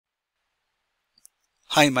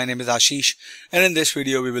Hi, my name is Ashish, and in this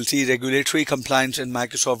video we will see regulatory compliance in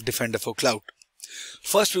Microsoft Defender for Cloud.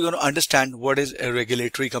 First, we're going to understand what is a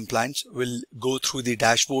regulatory compliance. We'll go through the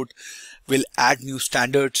dashboard. We'll add new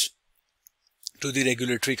standards to the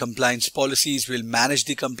regulatory compliance policies. We'll manage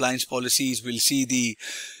the compliance policies. We'll see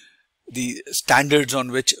the standards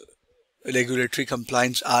on which regulatory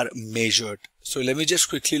compliance are measured. So let me just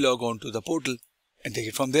quickly log on to the portal and take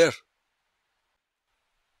it from there.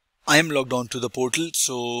 I am logged on to the portal.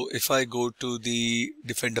 So if I go to the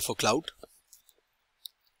Defender for Cloud,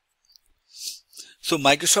 so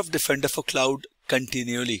Microsoft Defender for Cloud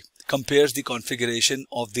continually compares the configuration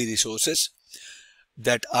of the resources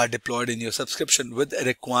that are deployed in your subscription with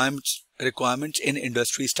requirements in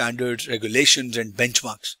industry standards, regulations, and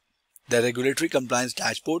benchmarks. The regulatory compliance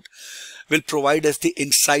dashboard will provide us the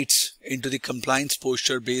insights into the compliance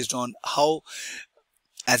posture based on how,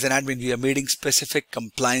 as an admin, we are meeting specific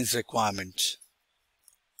compliance requirements.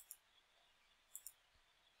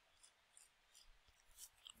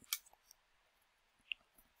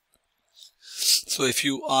 So if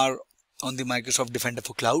you are on the Microsoft Defender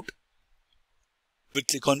for Cloud, we'll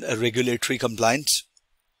click on regulatory compliance.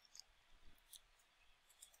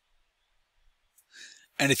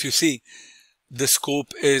 And if you see, the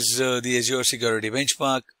scope is the Azure Security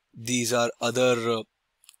Benchmark. These are other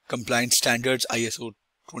compliance standards: ISO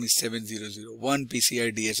 27001,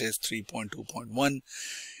 PCI DSS 3.2.1,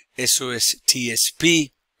 SOS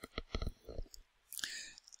TSP.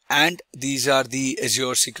 And these are the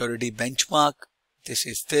Azure Security Benchmark. This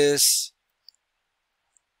is this.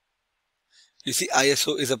 You see,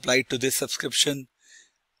 ISO is applied to this subscription.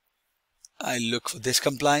 I look for this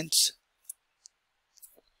compliance.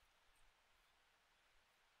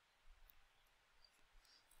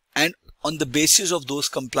 And on the basis of those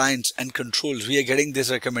compliance and controls, we are getting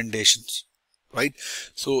these recommendations, right?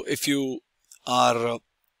 So if you are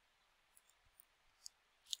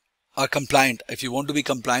compliant, if you want to be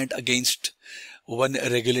compliant against one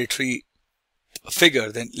regulatory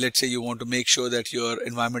figure, then let's say you want to make sure that your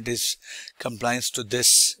environment is compliant to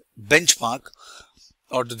this benchmark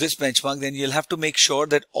or to this benchmark, then you'll have to make sure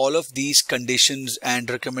that all of these conditions and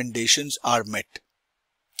recommendations are met,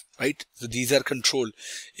 right? So these are control.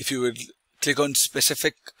 If you will click on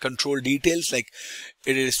specific control details, like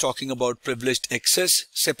it is talking about privileged access,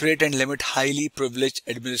 separate and limit highly privileged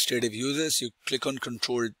administrative users. You click on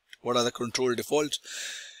control. What are the control defaults?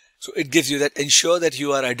 So it gives you that ensure that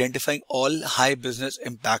you are identifying all high business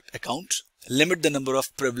impact accounts, limit the number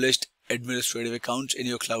of privileged administrative accounts in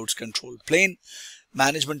your cloud's control plane,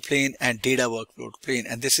 management plane, and data workload plane.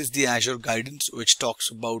 And this is the Azure guidance, which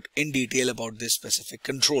talks about in detail about this specific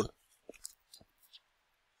control.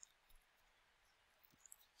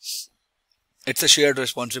 It's a shared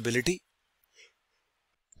responsibility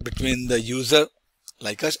between the user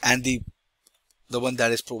like us and the one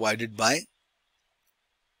that is provided by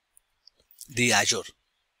the Azure.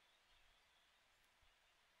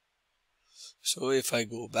 So if I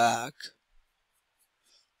go back,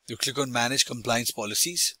 you click on manage compliance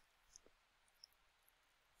policies.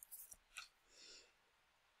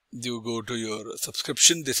 You go to your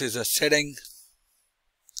subscription. This is a setting.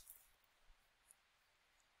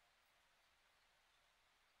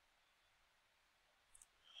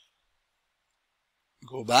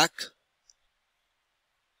 Go back.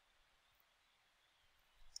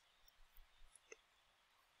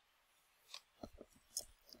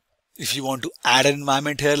 If you want to add an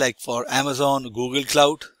environment here, like for Amazon, Google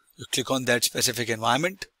Cloud, you click on that specific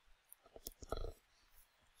environment.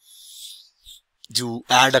 You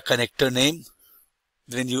add a connector name.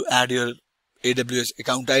 Then you add your AWS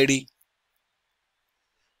account ID.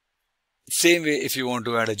 Same way if you want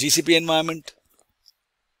to add a GCP environment.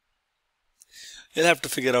 You'll have to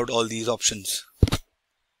figure out all these options.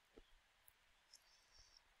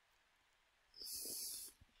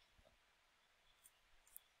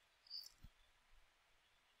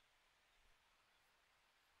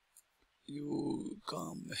 You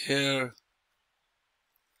come here,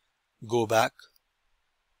 go back,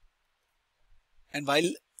 and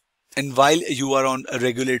while you are on a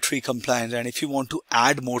regulatory compliance, and if you want to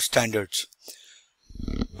add more standards,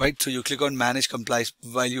 right? So you click on manage compliance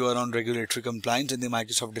while you are on regulatory compliance in the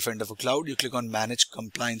Microsoft Defender for Cloud. You click on manage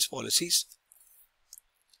compliance policies.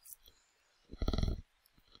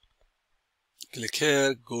 Click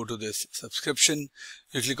here, go to this subscription.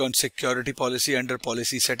 You click on security policy under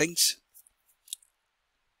policy settings.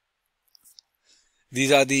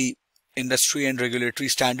 These are the industry and regulatory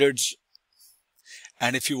standards.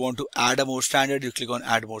 And if you want to add a more standard, you click on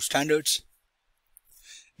add more standards.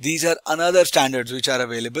 These are another standards which are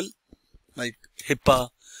available, like HIPAA,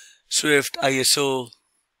 SWIFT, ISO,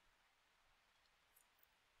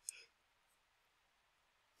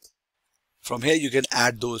 From here you can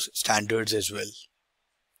add those standards as well.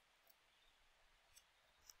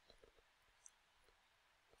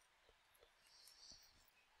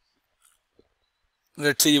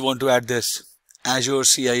 Let's say you want to add this Azure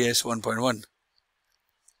CIS 1.1.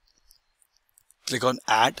 Click on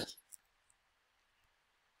Add.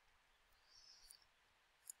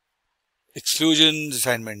 Exclusions,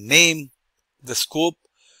 assignment name, the scope.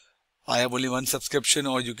 I have only one subscription,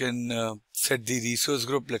 or you can set the resource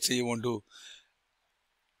group. Let's say you want to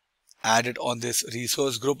add it on this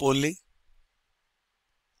resource group only.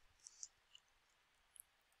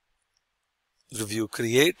 Review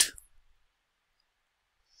create.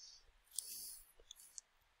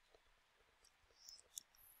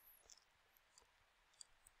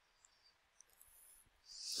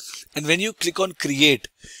 And when you click on create,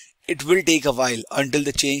 it will take a while until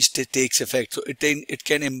the change takes effect. So it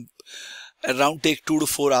can around take 2 to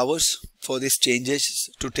 4 hours for these changes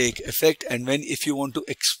to take effect. And if you want to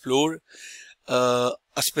explore a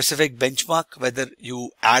specific benchmark, whether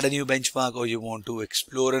you add a new benchmark or you want to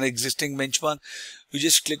explore an existing benchmark, you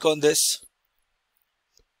just click on this.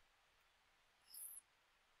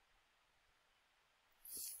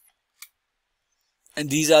 And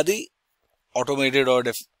these are the automated or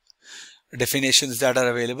definitions that are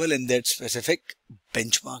available in that specific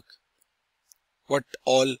benchmark. What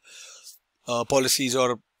all policies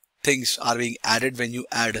or things are being added when you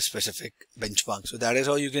add a specific benchmark. So that is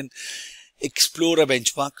how you can explore a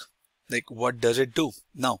benchmark. Like, what does it do?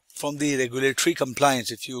 Now, from the regulatory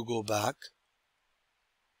compliance, if you go back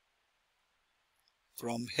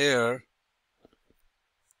from here,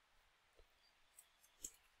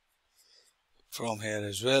 from here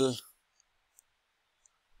as well.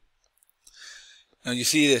 Now you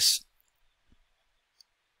see this.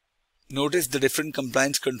 Notice the different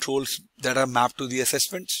compliance controls that are mapped to the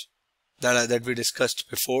assessments that we discussed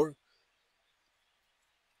before.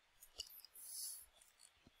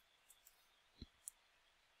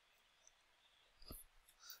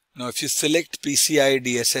 Now if you select PCI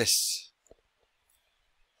DSS,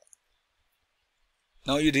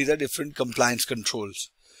 now these are different compliance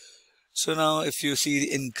controls. So now if you see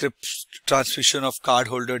the encrypt transmission of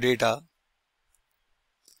cardholder data,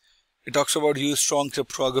 it talks about use strong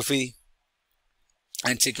cryptography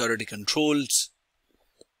and security controls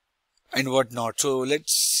and whatnot. So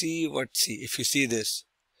let's see if you see this.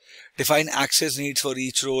 Define access needs for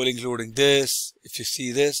each role, including this. If you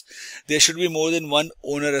see this, there should be more than one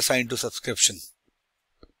owner assigned to subscription,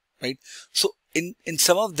 right? So in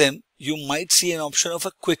some of them, you might see an option of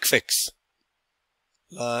a quick fix.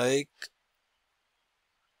 Like,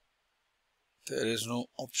 there is no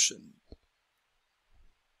option.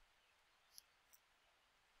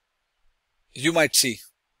 You might see.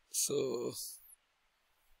 So,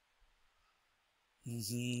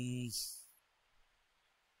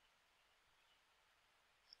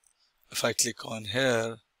 if I click on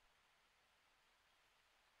here,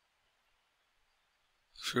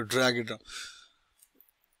 if you drag it down,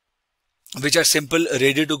 which are simple,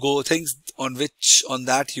 ready to go things on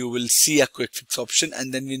that you will see a quick fix option.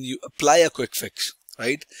 And then when you apply a quick fix,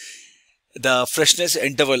 right, the freshness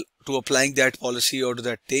interval to applying that policy or to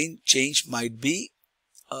that change might be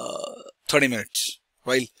 30 minutes,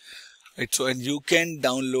 right? So, and you can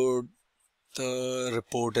download the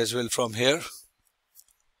report as well from here.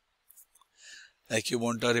 Like, you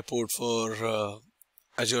want a report for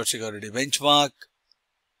Azure Security Benchmark.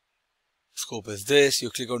 Scope is this. You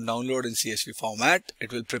click on download in CSV format.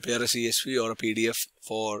 It will prepare a CSV or a PDF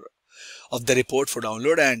of the report for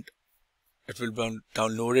download, and it will be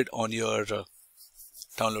downloaded on your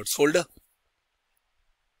downloads folder.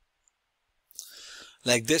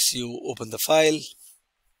 Like this, you open the file.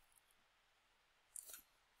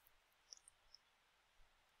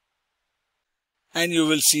 And you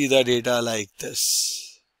will see the data like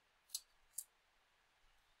this.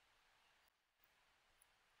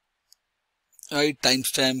 Right,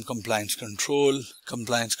 timestamp, compliance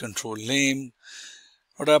control name,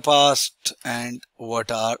 what are passed and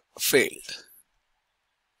what are failed.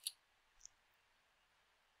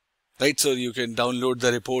 Right, so you can download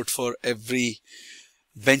the report for every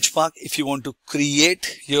benchmark if you want to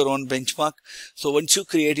create your own benchmark. So once you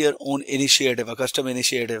create your own initiative, a custom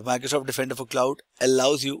initiative, Microsoft Defender for Cloud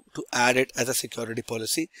allows you to add it as a security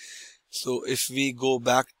policy. So if we go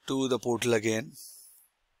back to the portal again,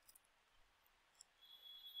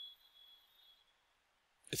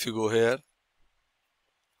 if you go here,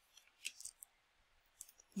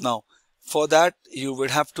 now for that you would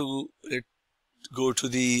have to go to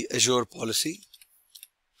the Azure policy.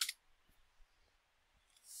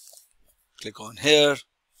 Click on here,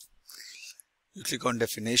 you click on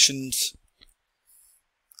definitions,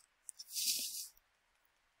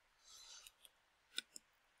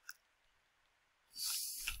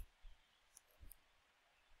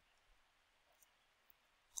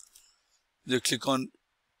 You click on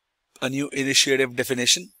a new initiative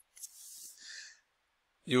definition.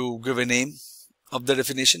 You give a name of the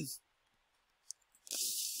definition.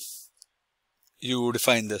 You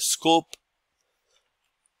define the scope.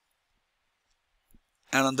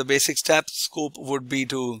 And on the basics tab, scope would be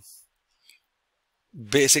to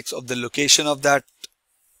basics of the location of that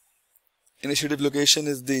initiative. Location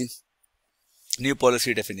is the new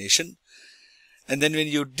policy definition. And then when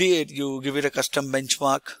you did, you give it a custom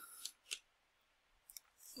benchmark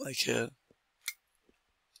like here.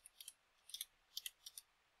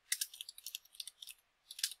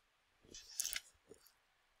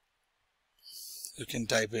 You can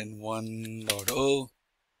type in 1.0.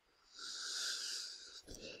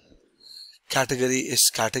 Category is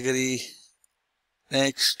category.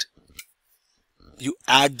 Next, you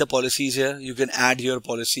add the policies here. You can add your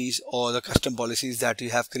policies or the custom policies that you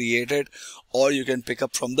have created, or you can pick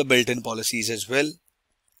up from the built-in policies as well.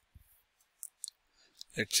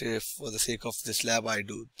 Let's say for the sake of this lab, I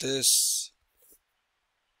do this.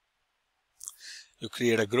 You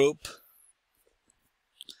create a group,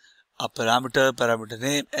 a parameter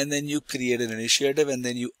name, and then you create an initiative, and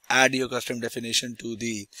then you add your custom definition to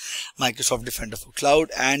the Microsoft Defender for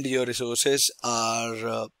Cloud, and your resources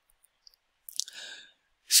are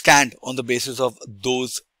scanned on the basis of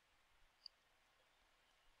those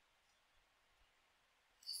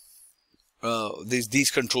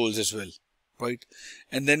these controls as well, right?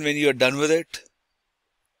 And then when you are done with it,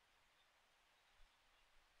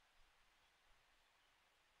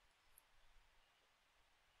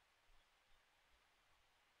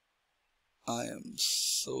 I am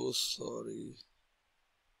so sorry.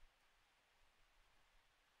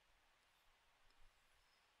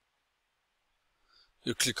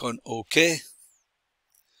 You click on OK,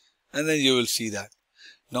 and then you will see that.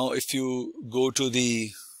 Now, if you go to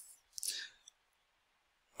the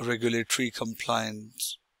regulatory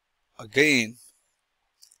compliance again,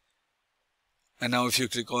 and now if you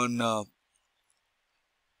click on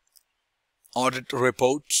audit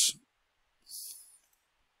reports,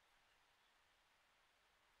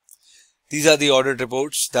 these are the audit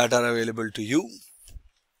reports that are available to you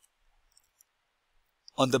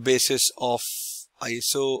on the basis of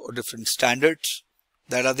ISO or different standards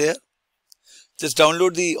that are there. Just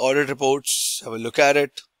download the audit reports, have a look at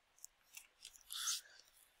it.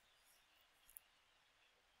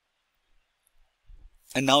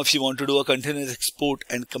 And now if you want to do a continuous export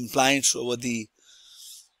and compliance over the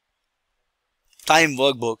time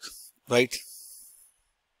workbook, right?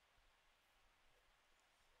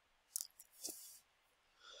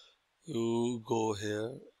 You go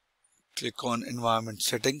here, click on environment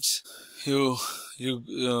settings. You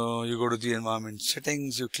go to the environment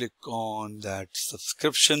settings, you click on that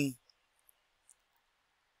subscription,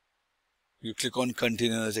 you click on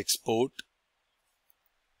continuous export.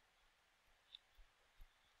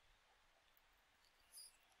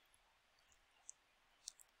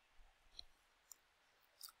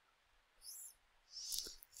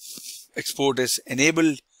 Export is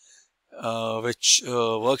enabled. Which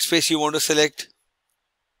workspace you want to select.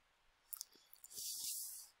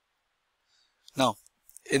 Now,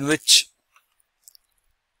 in which,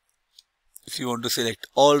 if you want to select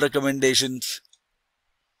all recommendations,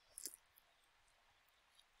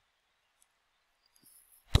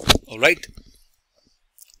 all right,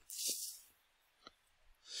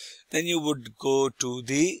 then you would go to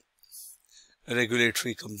the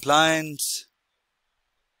regulatory compliance,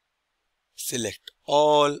 select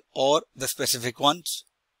all or the specific ones.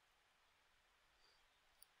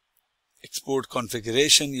 Export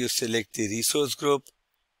configuration, you select the resource group.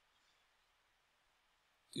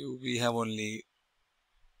 We have only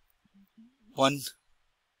one.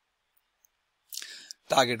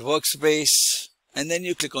 Target workspace, and then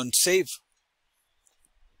you click on save.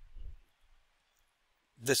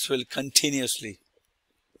 This will continuously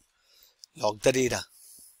log the data.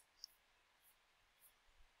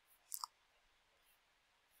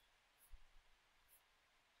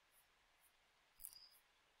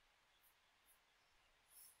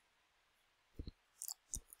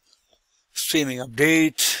 Streaming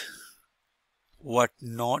update,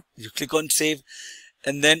 whatnot. You click on save,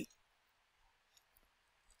 and then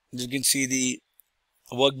you can see the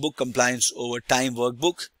workbook compliance over time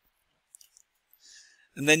workbook,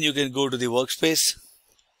 and then you can go to the workspace.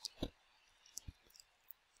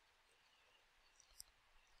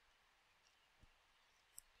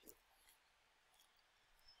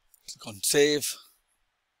 Click on save.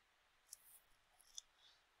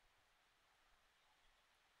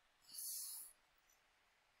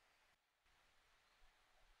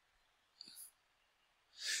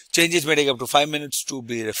 Changes may take up to 5 minutes to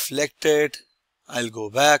be reflected. I'll go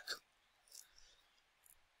back.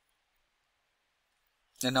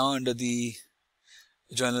 And now under the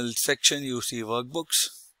journal section, you see workbooks.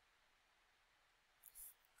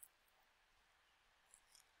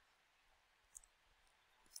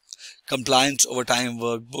 Compliance over time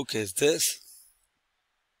workbook is this.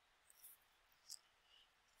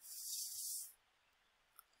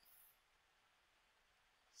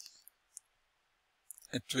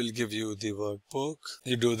 It will give you the workbook.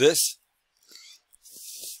 You do this.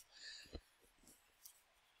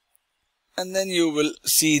 And then you will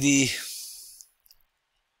see the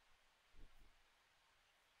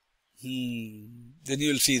then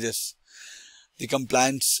you will see this, the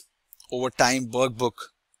compliance over time workbook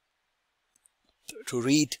to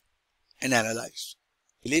read and analyze.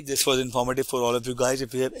 I believe this was informative for all of you guys.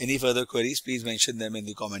 If you have any further queries, please mention them in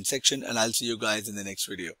the comment section, and I'll see you guys in the next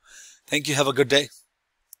video. Thank you. Have a good day.